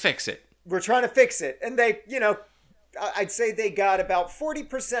trying to fix it. We're trying to fix it. And they, I'd say they got about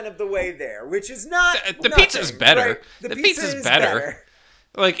 40% of the way there, which is not The nothing, pizza's better. right? The pizza's is better.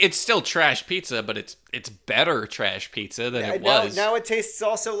 Like, it's still trash pizza, but it's better trash pizza than it was. Now it tastes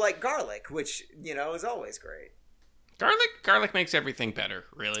also like garlic, which, is always great. Garlic makes everything better,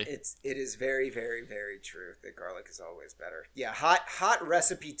 really. It is very, very, very true that garlic is always better. Yeah, hot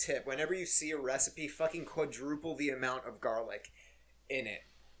recipe tip. Whenever you see a recipe, fucking quadruple the amount of garlic in it.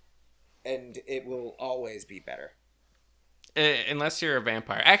 And it will always be better. Unless you're a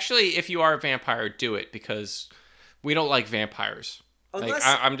vampire. Actually, if you are a vampire, do it, because we don't like vampires. Unless...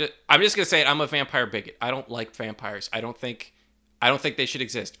 Like, I'm just gonna say it. I'm a vampire bigot. I don't like vampires. I don't think they should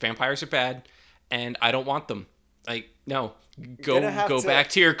exist. Vampires are bad, and I don't want them. Like, no, go back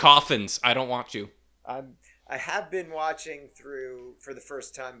to your coffins. I don't want you. I have been watching through for the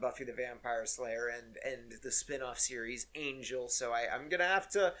first time Buffy the Vampire Slayer and the spin-off series Angel, so I'm gonna have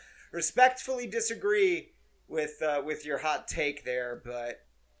to respectfully disagree with your hot take there, but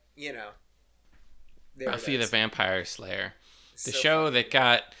Buffy the Vampire Slayer. The So show funny. that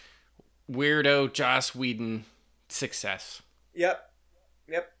got weirdo Joss Whedon success. Yep,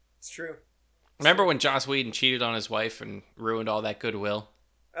 it's true. Remember when Joss Whedon cheated on his wife and ruined all that goodwill?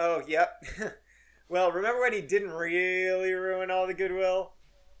 Oh, yep. Well, remember when he didn't really ruin all the goodwill?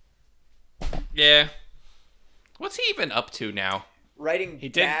 Yeah. What's he even up to now? Writing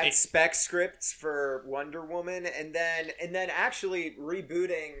bad spec scripts for Wonder Woman, and then actually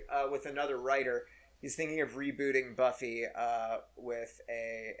rebooting with another writer. He's thinking of rebooting Buffy with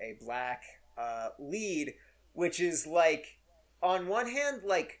a black lead, which is like, on one hand,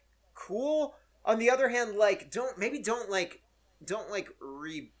 like, cool. On the other hand, like, don't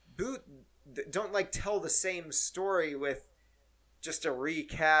tell the same story with just a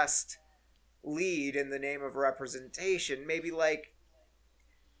recast lead in the name of representation. Maybe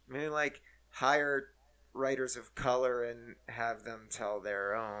hire writers of color and have them tell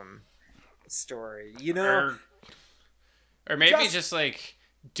their own story, or maybe just like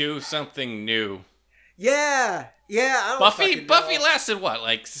do something new. Yeah. I don't Buffy lasted what,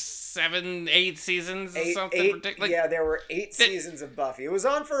 like 7-8 seasons or something ridiculous? Yeah, there were 8 seasons of Buffy. It was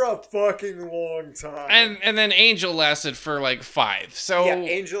on for a fucking long time. And then Angel lasted for like 5. So yeah,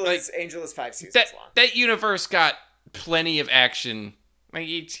 Angel is 5 seasons long. That universe got plenty of action. Like,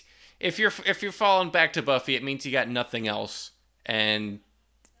 if you're falling back to Buffy, it means you got nothing else. And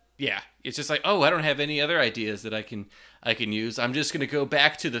yeah, it's just like, oh, I don't have any other ideas that I can use. I'm just gonna go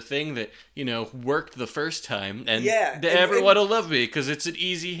back to the thing that worked the first time, and everyone will love me because it's an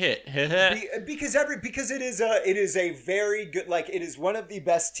easy hit. because it is a very good, like, it is one of the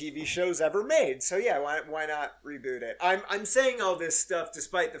best TV shows ever made. So yeah, why not reboot it? I'm saying all this stuff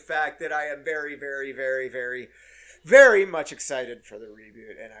despite the fact that I am very, very, very, very, very much excited for the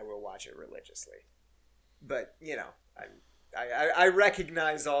reboot, and I will watch it religiously. But I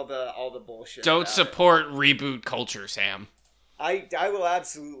recognize all the bullshit. Don't support reboot culture, Sam. I will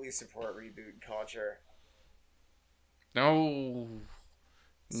absolutely support reboot culture. No.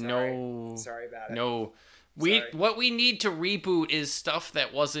 Sorry about it. No. What we need to reboot is stuff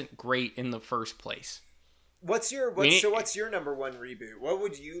that wasn't great in the first place. What's your number one reboot? What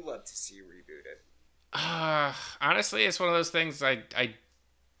would you love to see rebooted? Honestly, it's one of those things I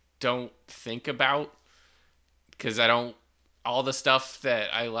don't think about, because all the stuff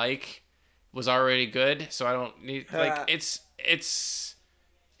that I like was already good, so I don't need, like, it's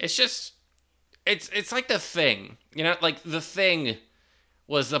like The Thing. Like, The Thing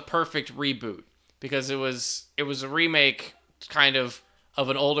was the perfect reboot because it was a remake kind of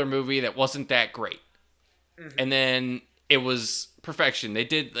an older movie that wasn't that great. Mm-hmm. And then it was perfection. They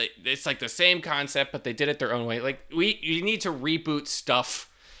did, like, it's like the same concept, but they did it their own way. Like, you need to reboot stuff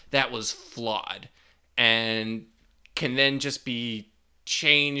that was flawed and can then just be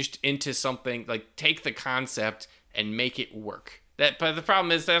changed into something, like, take the concept and make it work. But the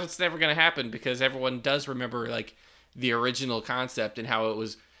problem is that's never going to happen because everyone does remember, like, the original concept and how it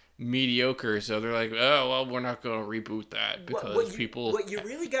was mediocre. So they're like, oh, well, we're not going to reboot that because people. What you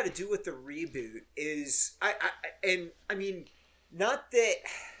really got to do with the reboot is, I mean, not that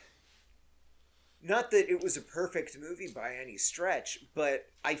it was a perfect movie by any stretch, but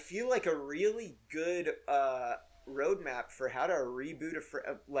I feel like a really good roadmap for how to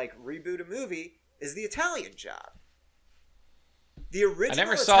reboot a movie is The Italian Job. The original. I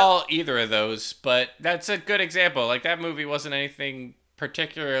never saw either of those, but that's a good example. Like, that movie wasn't anything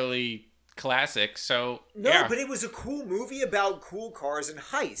particularly classic. So No, yeah. but it was a cool movie about cool cars and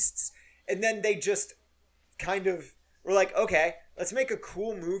heists. And then they just kind of were like, okay, let's make a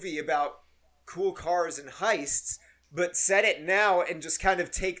cool movie about cool cars and heists, but set it now and just kind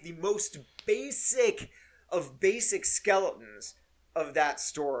of take the most basic of basic skeletons of that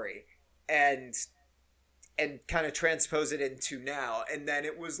story and kind of transpose it into now. And then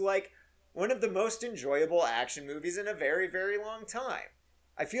it was like one of the most enjoyable action movies in a very, very long time.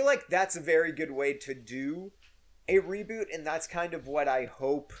 I feel like that's a very good way to do a reboot, and that's kind of what I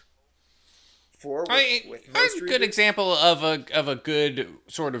hope for with most a reboots. good example of a good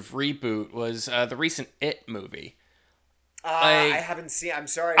sort of reboot was the recent It movie. I haven't seen. I'm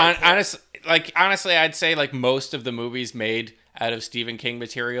sorry. Honestly, I'd say like most of the movies made out of Stephen King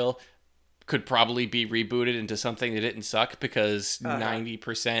material could probably be rebooted into something that didn't suck, because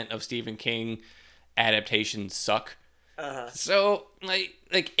 90% of Stephen King adaptations suck. So like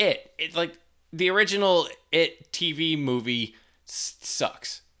it like the original It TV movie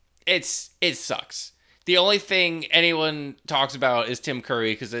sucks. It sucks. The only thing anyone talks about is Tim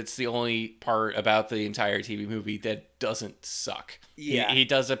Curry, because it's the only part about the entire TV movie that doesn't suck. Yeah. He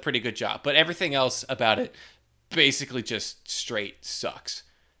does a pretty good job, but everything else about it basically just straight sucks.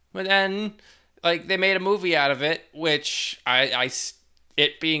 But then, like, they made a movie out of it, which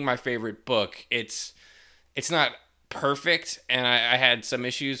it being my favorite book, it's not perfect, and I had some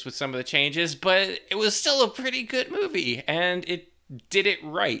issues with some of the changes, but it was still a pretty good movie, and it did it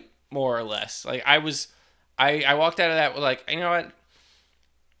right, more or less. Like, I walked out of that with, like, you know what?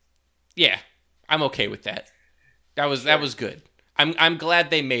 Yeah, I'm okay with that. That was good. I'm glad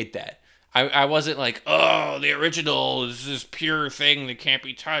they made that. I wasn't like, oh, the original is this pure thing that can't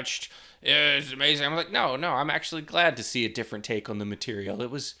be touched. It's amazing. I'm like, no, I'm actually glad to see a different take on the material. It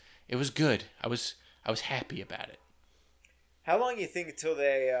was good. I was happy about it. How long do you think until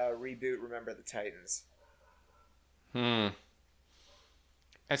they reboot Remember the Titans?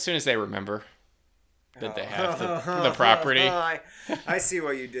 As soon as they remember that they have the property. I see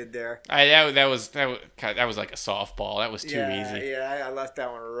what you did there. That was like a softball. That was too easy. Yeah, I left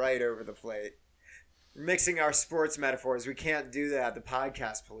that one right over the plate. We're mixing our sports metaphors. We can't do that. The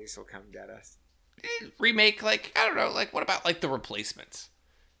podcast police will come get us. Remake, like, I don't know, like, what about, like, The Replacements?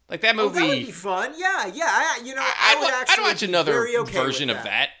 Like, that movie... that would be fun. Yeah. I'd watch another version of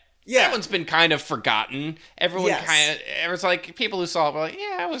that. Yeah. That one's been kind of forgotten. Everyone it was like, people who saw it were like,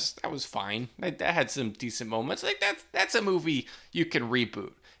 yeah, that was fine. Like, that had some decent moments. Like, that's a movie you can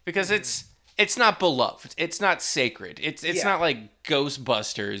reboot. Because it's not beloved. It's not sacred. It's not like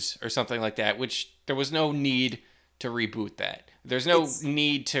Ghostbusters or something like that, which there was no need to reboot that. There's no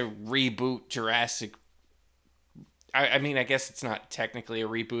need to reboot Jurassic. I mean, I guess it's not technically a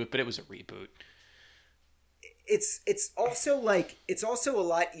reboot, but it was a reboot. It's also a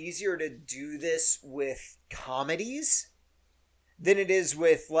lot easier to do this with comedies than it is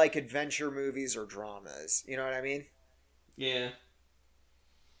with like adventure movies or dramas. You know what I mean? Yeah.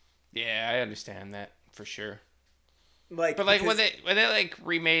 Yeah, I understand that for sure. Like, but like when they like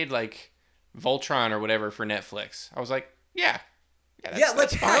remade like Voltron or whatever for Netflix, I was like, yeah,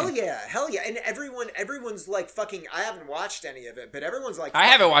 that's hell fine. yeah, and everyone's like fucking. I haven't watched any of it, but everyone's like, I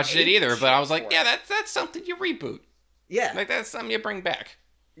haven't watched it either, but I was like, yeah, that's something you reboot. Yeah, like that's something you bring back.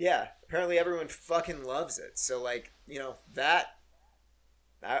 Yeah, apparently everyone fucking loves it. So like, that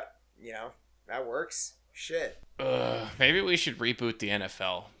works. Shit. Maybe we should reboot the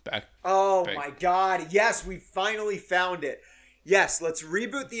NFL back. Oh my god, yes, we finally found it. Yes, let's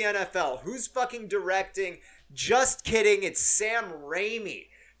reboot the NFL. Who's fucking directing? Just kidding, it's Sam Raimi,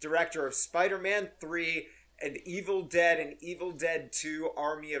 director of Spider-Man 3 and Evil Dead and Evil Dead 2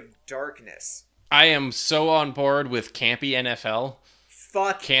 Army of Darkness. I am so on board with campy NFL.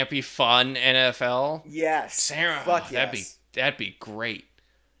 Fuck. Campy fun NFL. Yes. Sarah, fuck yes. That'd be great.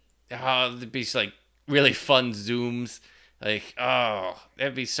 There'd be like really fun zooms. Like,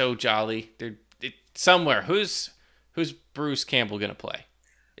 that'd be so jolly. Somewhere. Who's Bruce Campbell gonna play?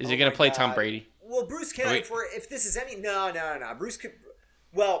 Is he gonna play Tom Brady? Well, Bruce Campbell. If this is any no. Bruce.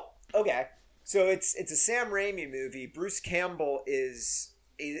 Well, okay. So it's a Sam Raimi movie. Bruce Campbell is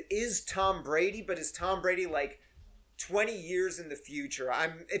Tom Brady, but is Tom Brady like 20 years in the future?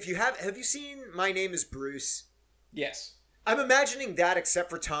 Have you seen My Name Is Bruce? Yes. I'm imagining that, except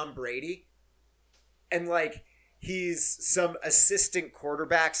for Tom Brady, and like he's some assistant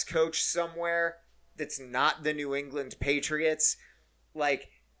quarterbacks coach somewhere that's not the New England Patriots. Like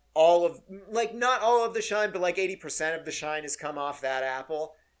not all of the shine, but like 80% of the shine has come off that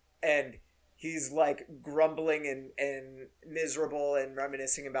apple, and he's like grumbling and miserable and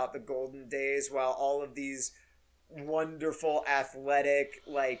reminiscing about the golden days, while all of these wonderful, athletic,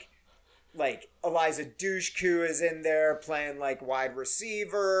 like like Eliza Dushku is in there playing like wide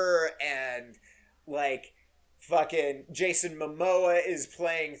receiver, and like fucking Jason Momoa is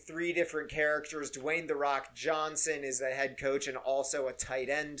playing 3 different characters. Dwayne "The Rock" Johnson is the head coach and also a tight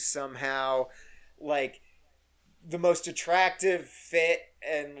end somehow. Like, the most attractive fit,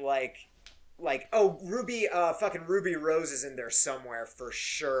 and like fucking Ruby Rose is in there somewhere for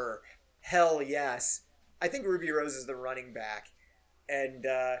sure. Hell yes. I think Ruby Rose is the running back. And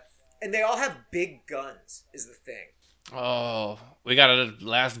they all have big guns is the thing. Oh, we got a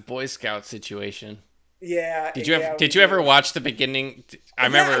Last Boy Scout situation. Yeah. Did you ever watch the beginning? I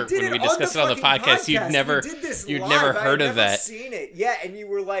remember when we discussed it on the podcast. You'd never heard of that. I've never seen it. Yeah, and you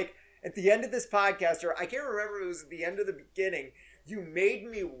were like, at the end of this podcast, or I can't remember if it was at the end of the beginning, you made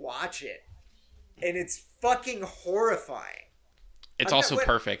me watch it. And it's fucking horrifying. It's also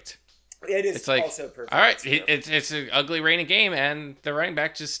perfect. It is. It's like, also perfect. All right, it's an ugly, rainy game, and the running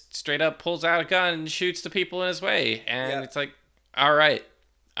back just straight up pulls out a gun and shoots the people in his way. And It's like, all right.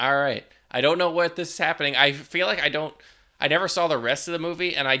 I don't know what this is happening. I feel like I never saw the rest of the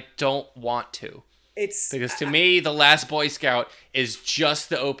movie, and I don't want to. Because to me, The Last Boy Scout is just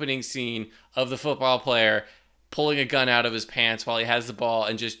the opening scene of the football player pulling a gun out of his pants while he has the ball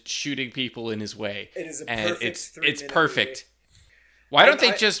and just shooting people in his way. It is a perfect it's perfect. Movie. Why don't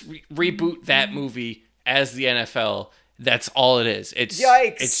they just reboot that movie as the NFL? That's all it is.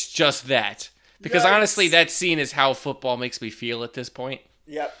 Yikes. It's just that. Because honestly, that scene is how football makes me feel at this point.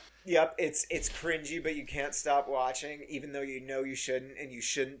 Yep. It's cringy, but you can't stop watching, even though you know you shouldn't, and you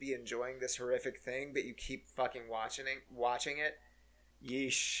shouldn't be enjoying this horrific thing, but you keep fucking watching it.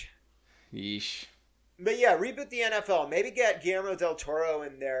 Yeesh. But yeah, reboot the NFL. Maybe get Guillermo del Toro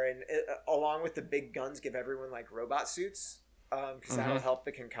in there, and along with the big guns, give everyone like robot suits. Because that'll help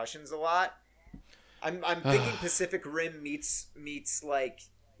the concussions a lot. I'm thinking Pacific Rim meets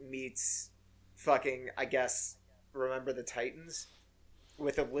fucking, I guess, Remember the Titans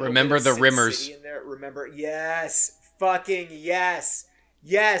with a little Remember bit of the Rimmers City in there.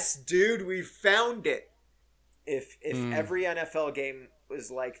 Yes, dude, we found it. If every NFL game was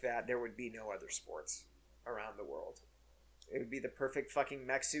like that, there would be no other sports around the world. It would be the perfect fucking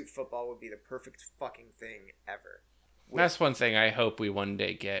mech suit. Football would be the perfect fucking thing ever. That's one thing I hope we one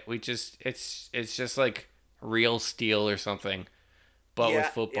day get. It's just like Real Steel or something, but with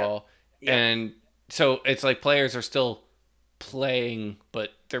football. Yeah. And so it's like players are still playing, but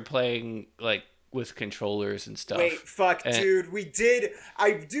they're playing like with controllers and stuff. Wait, dude,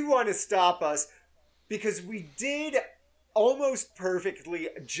 I do want to stop us because we did almost perfectly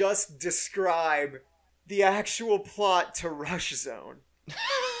just describe the actual plot to Rush Zone.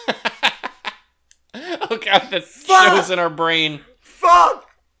 Oh god, that shows in our brain. Fuck!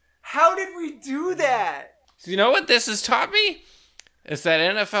 How did we do that? You know what this has taught me? Is that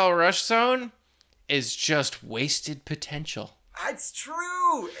NFL Rush Zone is just wasted potential. That's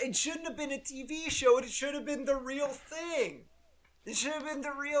true. It shouldn't have been a TV show. It should have been the real thing. It should have been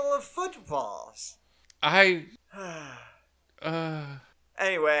the real of footballs. Anyway,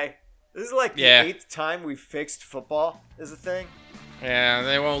 this is like the 8th time we fixed football is a thing. Yeah,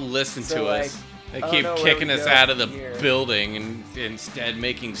 they won't listen to us. They keep kicking us out of the building and instead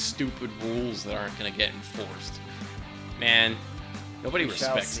making stupid rules that aren't going to get enforced. Man, nobody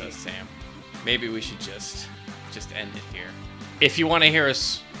respects us, Sam. Maybe we should just end it here. If you want to hear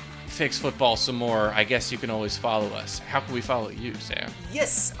us fix football some more, I guess you can always follow us. How can we follow you, Sam?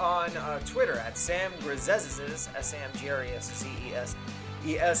 Yes, on Twitter at Sam Grezezes, SamGrezezes,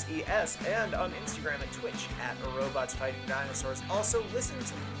 and on Instagram and Twitch at Robots Fighting Dinosaurs. Also, listen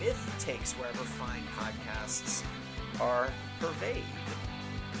to Myth Takes wherever fine podcasts are purveyed.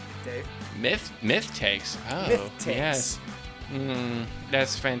 Dave? Myth Takes? Oh, Myth Takes. Yes.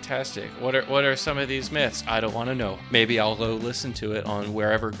 That's fantastic. What are some of these myths? I don't want to know. Maybe I'll go listen to it on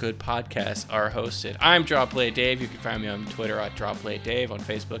wherever good podcasts are hosted. I'm Dropplay Dave. You can find me on Twitter at Dropplay Dave, on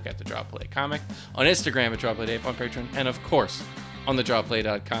Facebook at the Dropplay Comic, on Instagram at Dropplay Dave, on Patreon, and of course on the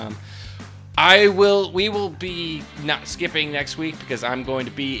Dropplay.com. We will be not skipping next week because I'm going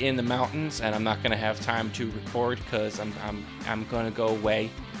to be in the mountains and I'm not going to have time to record because I'm going to go away.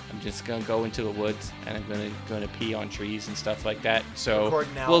 I'm just going to go into the woods and I'm going to pee on trees and stuff like that. So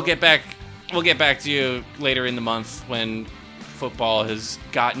we'll get back to you later in the month when football has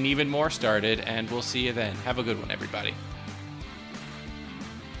gotten even more started, and we'll see you then. Have a good one, everybody.